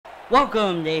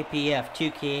Welcome to APF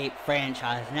 2K8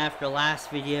 franchise, and after last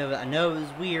video, I know it was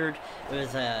weird. It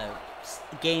was a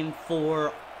game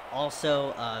 4, also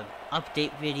a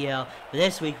update video. But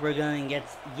this week we're going to get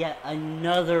yet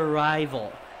another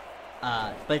rival,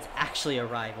 but it's actually a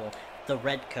rival, the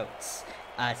REDCOATS.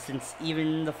 Since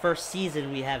even the first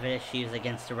season we have issues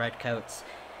against the REDCOATS,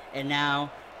 and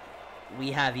now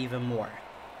we have even more.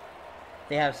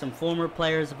 They have some former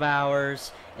players of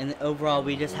ours, and overall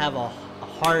we just have a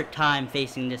hard time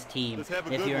facing this team.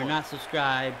 If you are not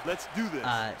subscribed, let's do this.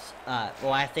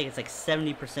 Well, I think it's like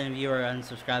 70% of you are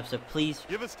unsubscribed, so please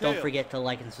don't forget to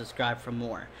like and subscribe for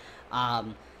more.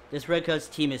 This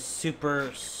REDCOATS team is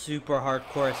super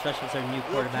hardcore, especially with their new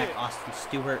quarterback, Austin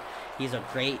Stewart. He's a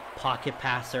great pocket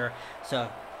passer, so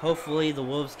hopefully the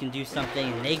Wolves can do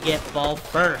something and they get ball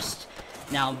first.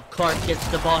 Now Clark gets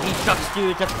the ball, he chucks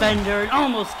through a defender and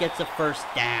almost gets a first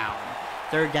down.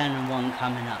 3rd down and 1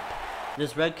 coming up.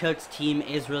 This REDCOATS team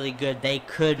is really good. They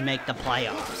could make the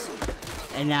playoffs.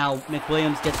 And now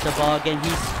McWilliams gets the ball again. He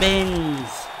spins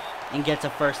and gets a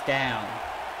first down.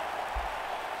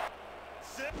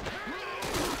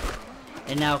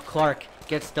 And now Clark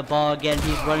gets the ball again.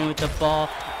 He's running with the ball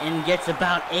and gets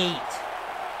about 8.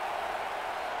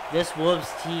 This Wolves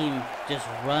team just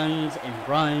runs and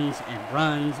runs and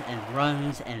runs and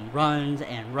runs and runs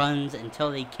and runs until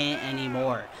they can't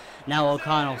anymore. Now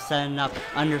O'Connell setting up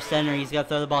under center. He's got to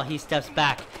throw the ball. He steps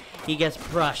back. He gets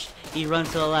brushed. He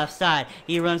runs to the left side.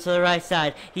 He runs to the right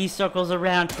side. He circles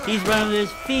around. He's running with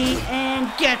his feet and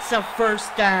gets a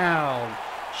first down,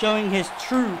 showing his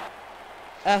true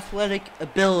athletic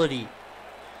ability.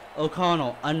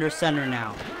 O'Connell under center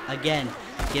now. Again,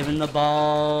 giving the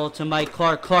ball to Mike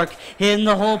Clark. Clark hitting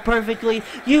the hole perfectly,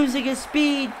 using his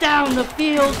speed down the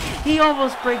field. He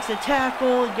almost breaks a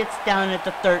tackle and gets down at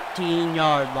the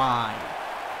 13-yard line.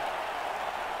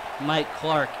 Mike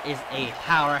Clark is a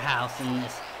powerhouse in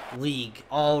this league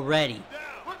already.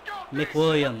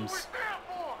 McWilliams,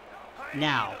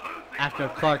 now, after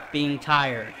Clark being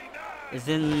tired, is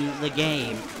in the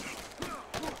game.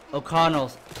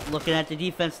 O'Connell's looking at the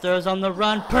defense, throws on the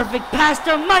run, perfect pass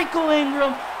to Michael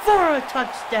Ingram for a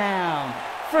touchdown.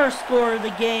 First score of the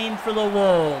game for the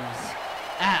Wolves.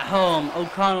 At home,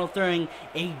 O'Connell throwing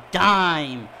a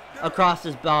dime across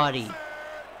his body.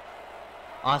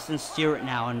 Austin Stewart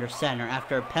now under center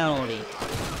after a penalty.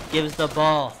 Gives the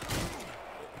ball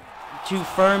to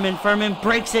Furman. Furman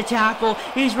breaks a tackle.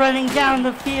 He's running down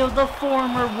the field. The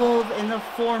former Wolf and the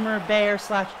former Bear /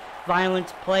 violent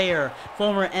player,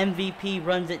 former MVP,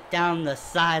 runs it down the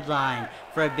sideline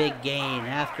for a big gain.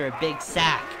 After a big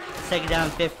sack, 2nd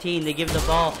down 15, they give the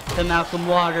ball to Malcolm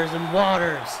Waters, and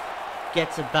Waters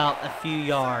gets about a few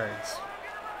yards.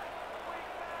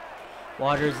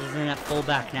 Waters is in at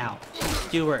fullback now.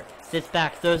 Stewart sits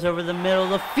back, throws over the middle of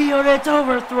the field. It's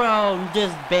overthrown,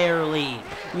 just barely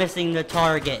missing the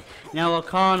target. Now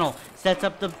O'Connell sets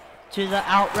up to the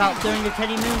out route, throwing to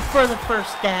Teddy Moon for the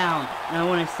first down. And I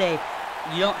want to say,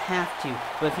 you don't have to,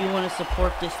 but if you want to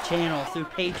support this channel through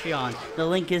Patreon, the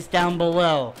link is down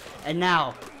below. And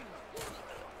now,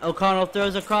 O'Connell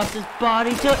throws across his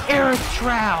body to Eric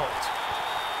Trout.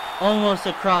 Almost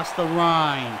across the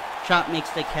line. Trout makes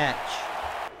the catch.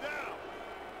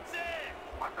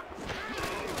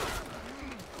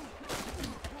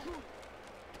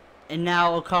 And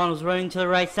now O'Connell's running to the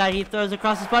right side. He throws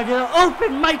across his body to the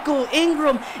open Michael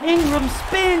Ingram. Ingram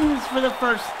spins for the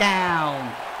first down.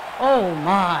 Oh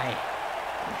my.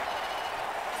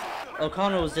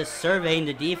 O'Connell was just surveying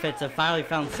the defense and finally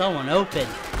found someone open.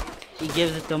 He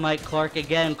gives it to Mike Clark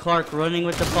again. Clark running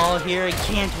with the ball here. He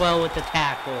Cantwell with the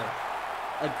tackle.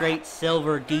 A great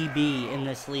silver DB in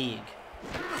this league.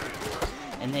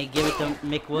 And they give it to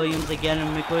McWilliams again,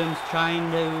 and McWilliams trying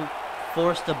to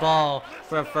force the ball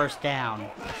for a first down.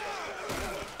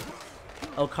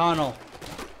 O'Connell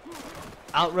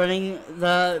outrunning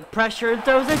the pressure,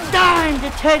 throws a dime to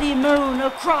Teddy Moon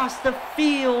across the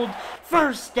field.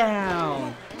 First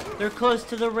down. They're close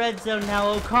to the red zone now.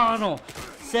 O'Connell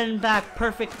sending back,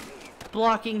 perfect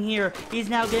blocking here. He's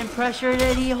now getting pressured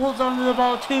and he holds onto the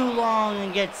ball too long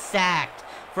and gets sacked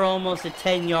for almost a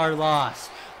 10-yard loss.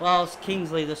 Whilst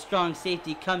Kingsley, the strong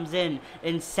safety, comes in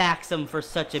and sacks him for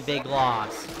such a big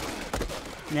loss.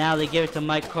 Now they give it to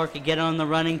Mike Clark again on the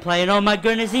running play, and oh my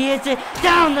goodness, he hits it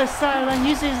down the sideline,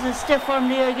 uses the stiff arm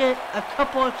to get a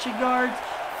couple extra yards.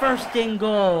 First and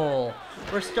goal.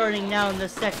 We're starting now in the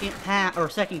second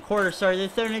quarter. Sorry, they're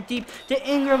throwing it deep to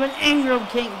Ingram, and Ingram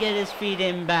can't get his feet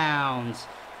in bounds.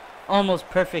 Almost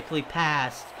perfectly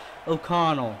past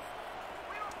O'Connell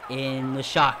in the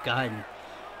shotgun.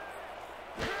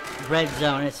 red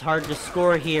zone. It's hard to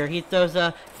score here. He throws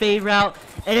a fade route,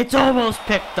 and it's almost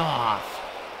picked off.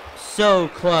 So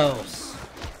close.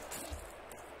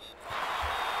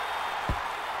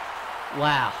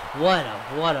 Wow,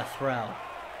 what a throw.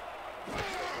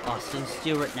 Austin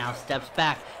Stewart now steps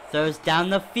back, throws down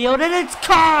the field, and it's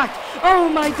caught! Oh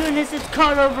my goodness, it's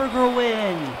caught over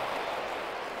Gerwin.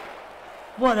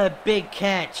 What a big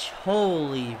catch.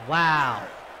 Holy wow.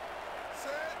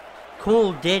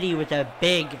 Cool Diddy with a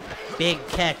big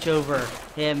catch over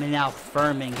him, and now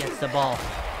Furman gets the ball.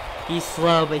 He's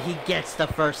slow, but he gets the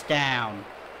first down.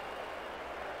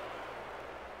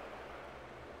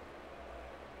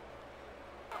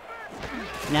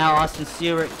 Now Austin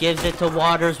Stewart gives it to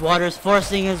Waters. Waters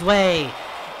forcing his way.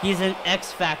 He's an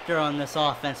X factor on this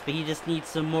offense, but he just needs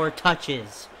some more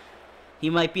touches. He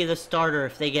might be the starter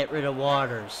if they get rid of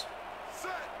Waters.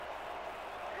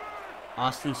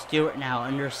 Austin Stewart now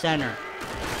under center.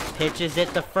 Pitches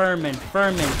it to Furman.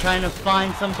 Furman trying to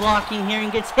find some blocking here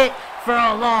and gets hit for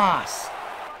a loss.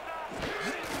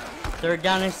 3rd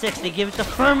down and 6. They give it to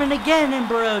Furman again, and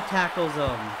Burrow tackles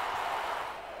him.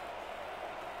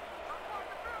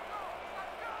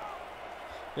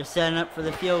 They're setting up for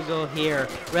the field goal here.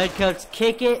 Redcoats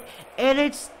kick it, and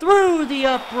it's through the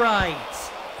uprights.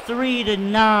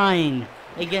 3-9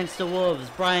 against the Wolves.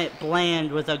 Bryant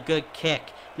Bland with a good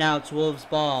kick. Now it's Wolves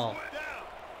ball.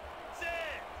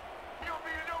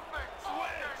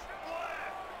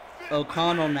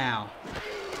 O'Connell now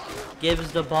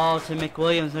gives the ball to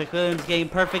McWilliams. McWilliams getting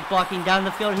perfect blocking down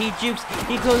the field. He jukes.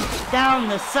 He goes down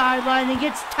the sideline and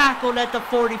gets tackled at the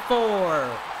 44.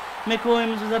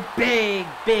 McWilliams with a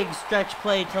big stretch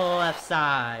play to the left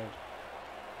side.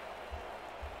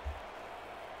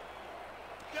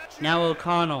 Now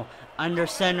O'Connell under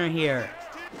center here.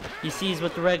 He sees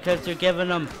what the Redcoats are giving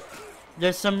him.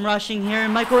 There's some rushing here,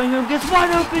 and Michael Ingram gets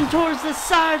wide open towards the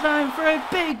sideline for a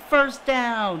big first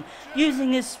down,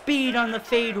 using his speed on the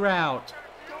fade route.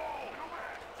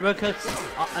 The Redcoats'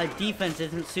 defense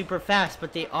isn't super fast,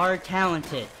 but they are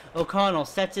talented. O'Connell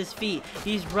sets his feet.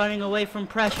 He's running away from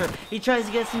pressure. He tries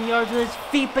to get some yards with his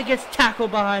feet, but gets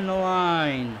tackled behind the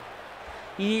line.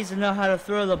 He needs to know how to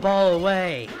throw the ball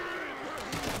away.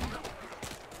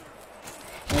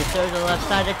 And they throw to the left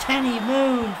side to Tenny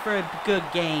Moon for a good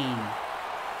gain.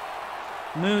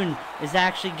 Moon is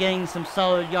actually getting some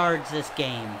solid yards this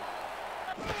game.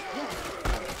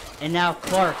 And now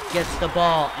Clark gets the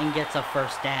ball and gets a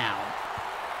first down.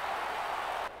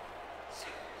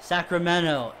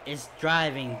 Sacramento is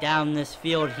driving down this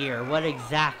field here. What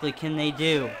exactly can they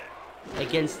do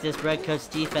against this Redcoats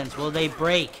defense? Will they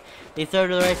break? They throw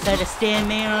to the right side to Stan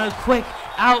Man on a quick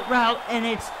out route, and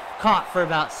it's caught for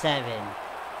about 7.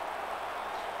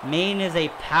 Maine is a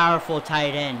powerful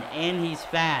tight end, and he's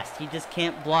fast. He just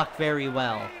can't block very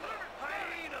well.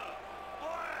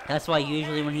 That's why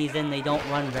usually when he's in, they don't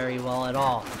run very well at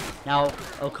all. Now,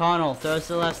 O'Connell throws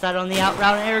to the left side on the out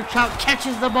route, and Eric Trout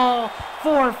catches the ball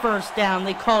for first down.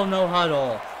 They call no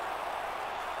huddle.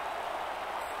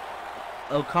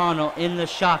 O'Connell in the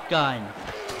shotgun.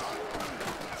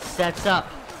 Sets up,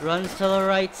 runs to the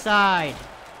right side.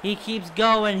 He keeps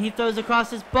going. He throws across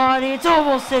his body. It's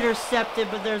almost intercepted,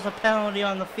 but there's a penalty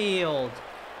on the field.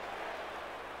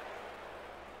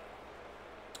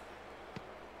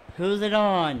 Who's it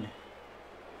on?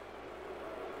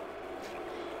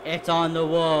 It's on the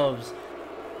Wolves.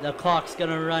 The clock's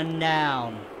gonna run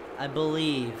down, I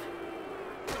believe.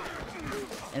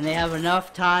 And they have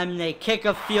enough time. They kick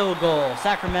a field goal.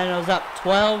 Sacramento's up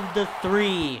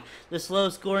 12-3. This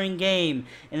low-scoring game.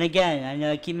 And again, I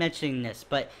know I keep mentioning this,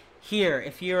 but here,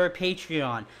 if you're a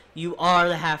Patreon, you are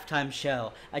the halftime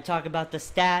show. I talk about the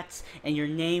stats, and your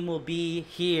name will be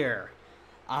here.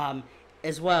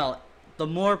 As well, the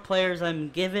more players I'm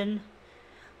given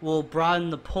will broaden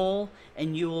the pool,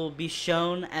 and you will be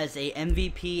shown as a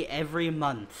MVP every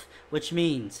month. Which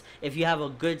means if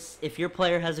your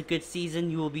player has a good season,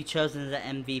 you will be chosen as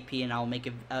an MVP, and I'll make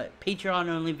a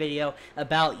Patreon-only video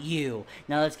about you.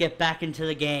 Now let's get back into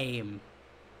the game.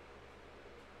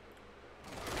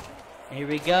 Here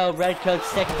we go. Redcoats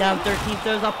second down, 13.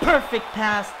 Throws a perfect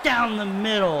pass down the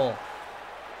middle.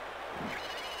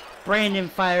 Brandon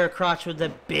Firecrotch with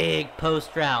a big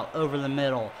post route over the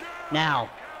middle. Now,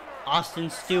 Austin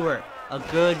Stewart, a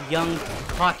good young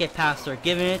pocket passer,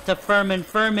 giving it to Furman.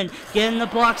 Furman getting the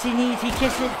blocks he needs. He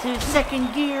kicks it to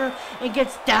second gear and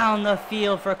gets down the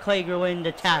field for Clay Gerwin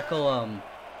to tackle him.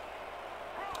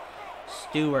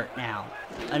 Stewart now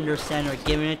under center,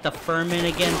 giving it to Furman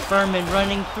again. Furman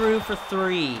running through for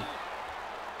 3.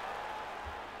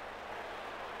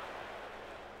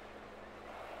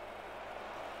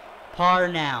 Parr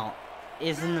now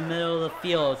is in the middle of the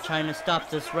field trying to stop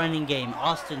this running game.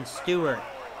 Austin Stewart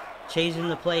changing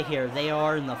the play here. They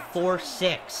are in the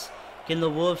 4-6. Can the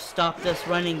Wolves stop this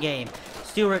running game?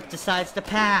 Stewart decides to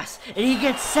pass, and he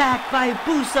gets sacked by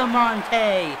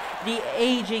Bustamante, the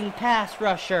aging pass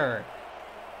rusher.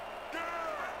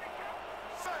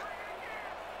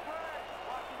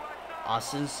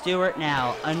 Austin Stewart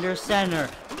now, under center,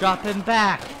 dropping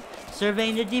back,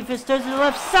 surveying the defense, turns to the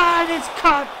left side, it's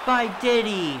caught by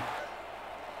Diddy.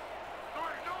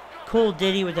 Cool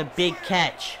Diddy with a big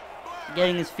catch,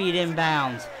 getting his feet in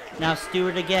bounds. Now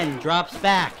Stewart again, drops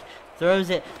back, throws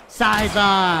it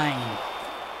sideline.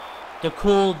 The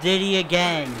cool Diddy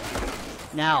again.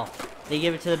 Now, they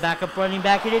give it to the backup running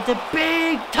back, and it's a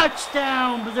big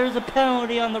touchdown, but there's a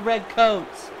penalty on the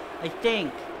Redcoats, I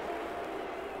think.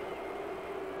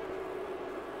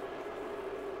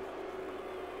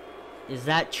 Is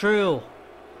that true?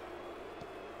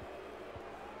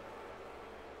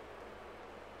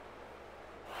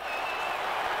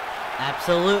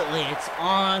 Absolutely, it's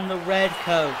on the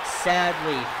Redcoats.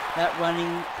 Sadly, that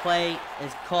running play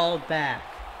is called back.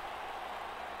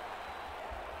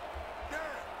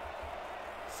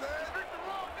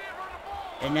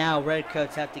 And now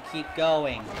Redcoats have to keep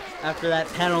going. After that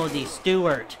penalty,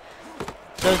 Stewart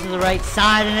goes to the right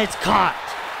side and it's caught.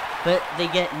 But they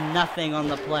get nothing on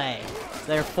the play.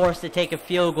 They're forced to take a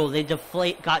field goal. They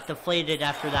got deflated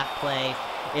after that play.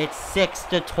 It's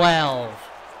 6-12.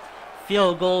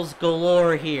 Field goals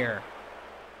galore here.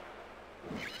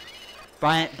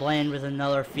 Bryant Bland with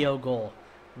another field goal.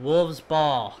 Wolves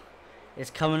ball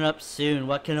is coming up soon.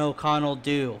 What can O'Connell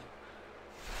do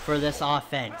for this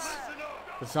offense?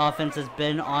 This offense has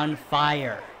been on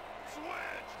fire.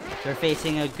 They're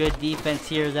facing a good defense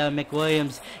here, though.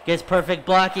 McWilliams gets perfect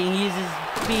blocking. He uses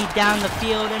speed down the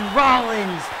field, and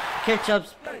Rollins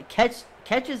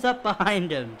catches up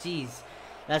behind him. Jeez,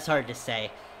 that's hard to say.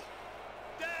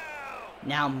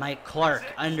 Now Mike Clark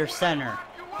under center,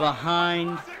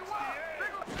 behind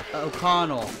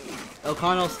O'Connell.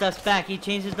 O'Connell steps back. He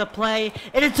changes the play,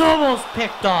 and it's almost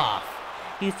picked off.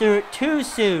 He threw it too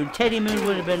soon. Teddy Moon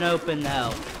would have been open,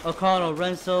 though. O'Connell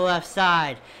runs to the left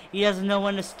side. He doesn't know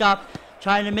when to stop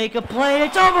trying to make a play.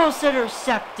 It's almost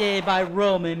intercepted by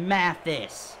Roman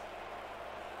Mathis,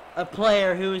 a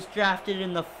player who was drafted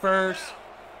in the first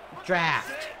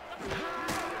draft.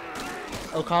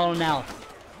 O'Connell now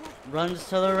runs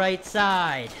to the right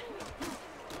side.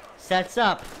 Sets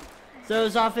up.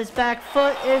 Throws off his back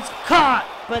foot. It's caught,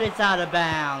 but it's out of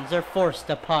bounds. They're forced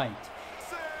to punt.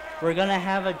 We're going to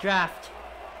have a draft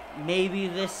maybe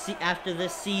after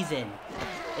this season.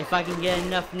 If I can get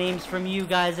enough names from you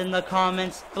guys in the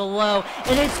comments below.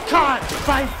 And it's caught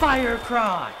by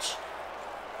Firecrotch.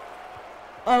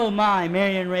 Oh my,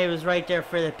 Marion Ray was right there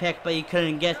for the pick, but he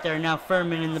couldn't get there. Now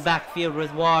Furman in the backfield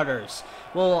with Waters.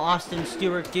 What will Austin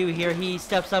Stewart do here? He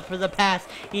steps up for the pass.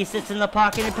 He sits in the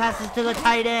pocket and passes to the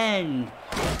tight end.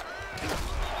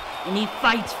 And he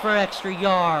fights for extra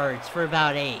yards for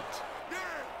about 8.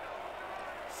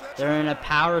 They're in a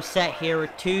power set here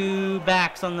with 2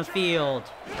 backs on the field.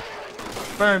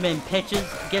 Furman gets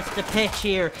the pitch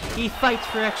here. He fights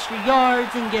for extra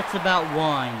yards and gets about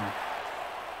 1.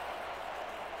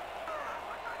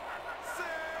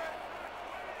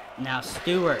 Now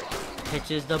Stewart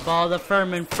pitches the ball to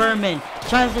Furman. Furman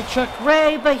tries to trick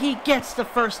Ray, but he gets the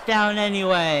first down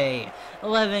anyway.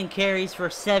 11 carries for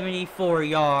 74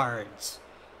 yards.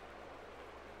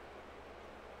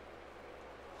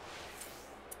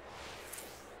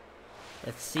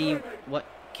 Let's see what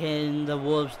can the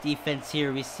Wolves defense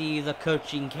here. We see the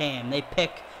coaching cam. They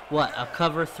pick, what, a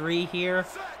cover 3 here?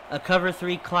 A cover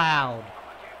 3 cloud.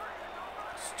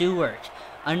 Stewart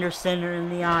under center in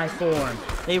the I form.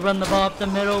 They run the ball up the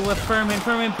middle with Furman.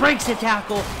 Furman breaks a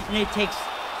tackle, and it takes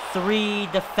 3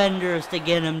 defenders to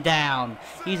get him down.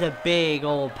 He's a big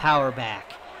old power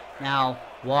back. Now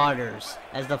Waters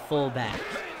as the fullback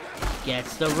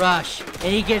gets the rush,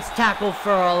 and he gets tackled for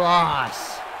a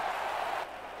loss.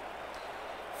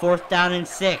 4th down and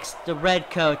 6. The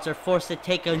Redcoats are forced to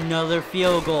take another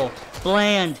field goal.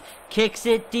 Bland kicks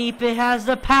it deep. It has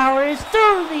the power. It's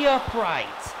through the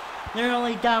uprights. They're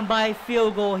only down by a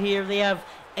field goal here. They have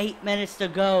 8 minutes to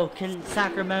go. Can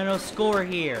Sacramento score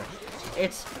here?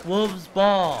 It's Wolves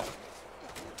ball.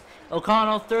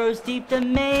 O'Connell throws deep to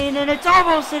Maine, and it's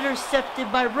almost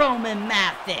intercepted by Roman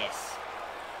Mathis.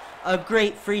 A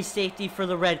great free safety for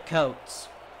the Redcoats.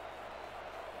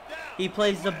 He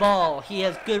plays the ball. He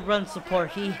has good run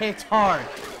support. He hits hard.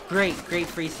 Great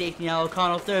free safety. Now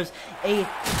O'Connell throws a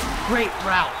great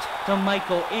route to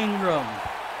Michael Ingram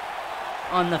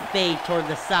on the fade toward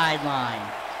the sideline.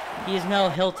 He is no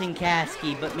Hilton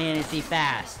Caskey, but man is he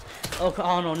fast.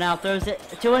 O'Connell now throws it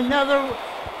to another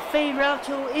fade route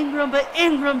to Ingram, but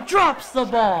Ingram drops the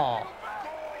ball.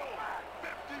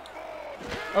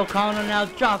 O'Connell now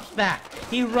drops back.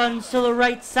 He runs to the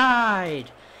right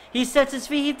side. He sets his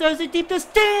feet. He throws it deep to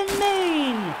Stan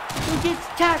Main, who gets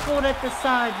tackled at the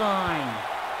sideline.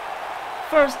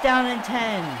 First down and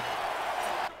 10.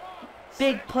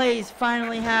 Big plays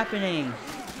finally happening.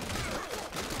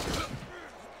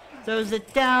 Throws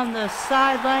it down the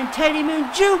sideline. Teddy Moon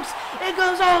jukes. It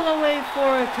goes all the way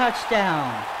for a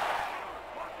touchdown.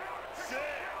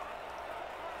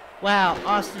 Wow,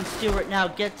 Austin Stewart now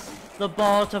gets the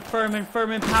ball to Furman.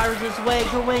 Furman powers his way.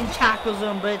 Gawain tackles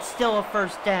him, but it's still a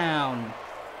first down.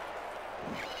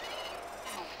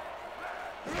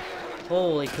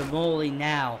 Holy camole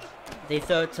now. They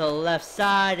throw it to the left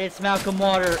side. It's Malcolm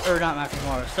Water, or not Malcolm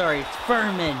Water, sorry, it's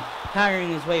Furman powering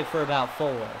his way for about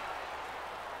 4.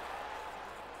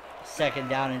 Second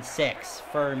down and 6.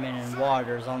 Furman and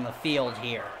Waters on the field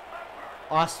here.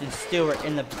 Austin Stewart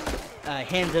in the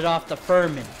hands it off to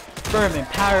Furman. Furman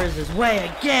powers his way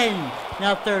again.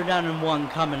 Now third down and 1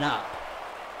 coming up.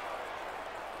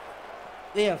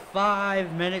 They have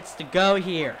 5 minutes to go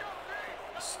here.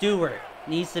 Stewart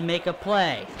needs to make a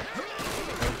play.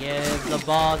 They give the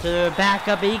ball to their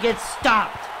backup. He gets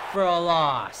stopped for a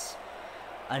loss.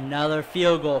 Another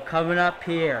field goal coming up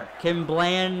here. Can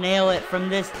Bland nail it from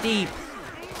this deep?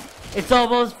 It's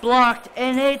almost blocked,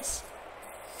 and it's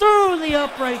through the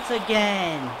uprights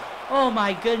again. Oh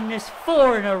my goodness,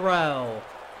 4 in a row.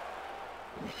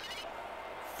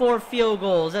 4 field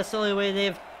goals. That's the only way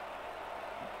they've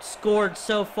scored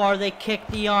so far. They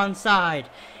kicked the onside.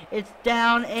 It's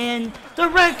down, and the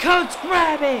Redcoats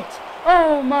grab it.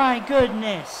 Oh my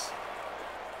goodness.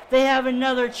 They have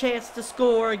another chance to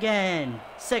score again.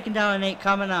 Second down and 8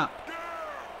 coming up.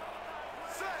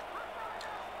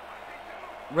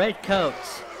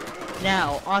 Redcoats.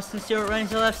 Now, Austin Stewart running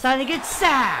to the left side and gets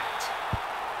sacked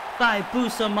by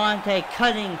Bustamante,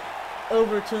 cutting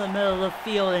over to the middle of the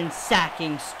field and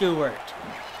sacking Stewart,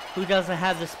 who doesn't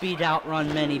have the speed to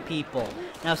outrun many people.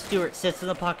 Now Stewart sits in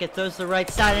the pocket, throws to the right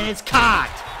side, and it's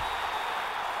caught,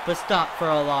 but stopped for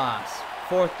a loss.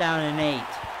 Fourth down and 8.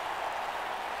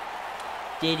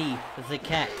 Diddy with the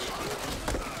catch.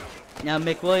 Now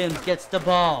McWilliams gets the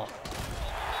ball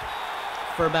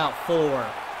for about 4.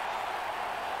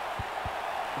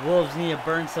 Wolves need to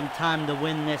burn some time to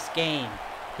win this game,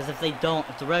 because if they don't,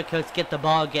 if the Redcoats get the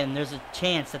ball again, there's a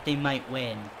chance that they might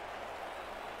win.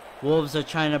 Wolves are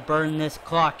trying to burn this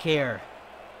clock here.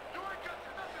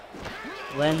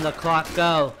 Letting the clock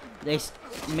go. They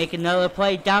make another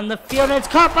play down the field, and it's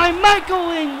caught by Michael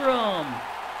Ingram.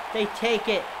 They take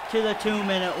it to the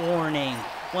 2-minute warning.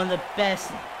 One of the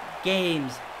best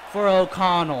games for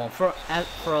O'Connell for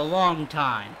a long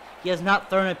time. He has not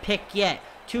thrown a pick yet.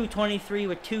 223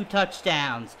 with 2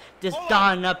 touchdowns. Just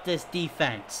donning up this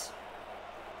defense.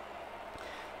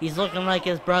 He's looking like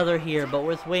his brother here, but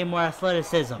with way more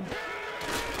athleticism.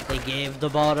 They gave the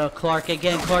ball to Clark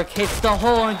again. Clark hits the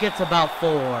hole and gets about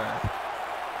 4.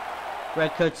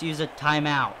 Redcoats use a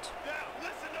timeout.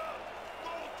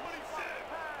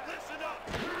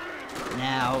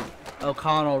 Now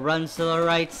O'Connell runs to the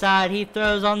right side. He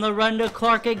throws on the run to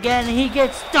Clark again, and he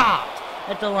gets stopped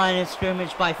at the line of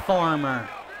scrimmage by Farmer.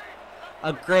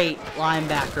 A great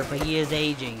linebacker, but he is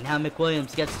aging. Now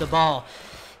McWilliams gets the ball.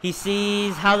 He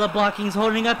sees how the blocking's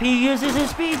holding up. He uses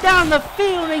his speed down the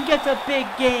field and gets a big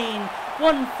gain.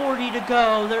 1:40 to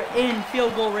go. They're in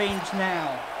field goal range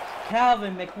now.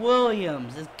 Calvin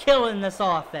McWilliams is killing this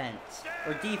offense.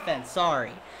 Or defense,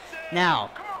 sorry.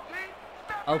 Now,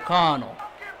 O'Connell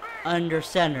under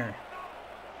center.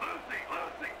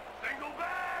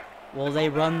 Will they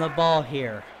run the ball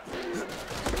here?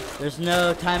 There's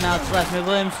no timeouts left.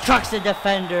 McWilliams trucks the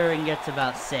defender and gets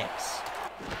about 6.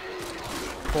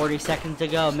 40 seconds to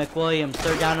go. McWilliams,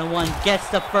 third down and 1, gets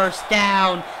the first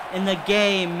down, and the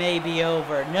game may be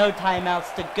over. No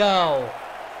timeouts to go.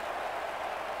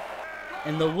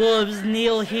 And the Wolves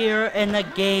kneel here, and the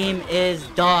game is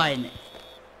done.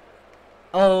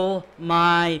 Oh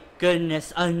my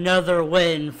goodness, another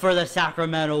win for the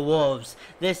Sacramento Wolves.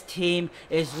 This team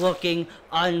is looking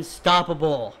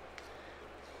unstoppable.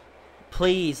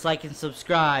 Please like and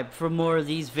subscribe for more of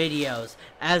these videos.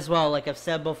 As well, like I've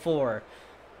said before,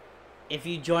 if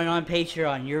you join on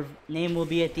Patreon, your name will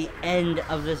be at the end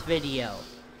of this video.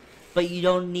 But you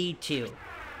don't need to.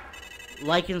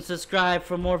 Like and subscribe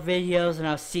for more videos, and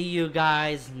I'll see you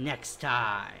guys next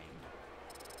time.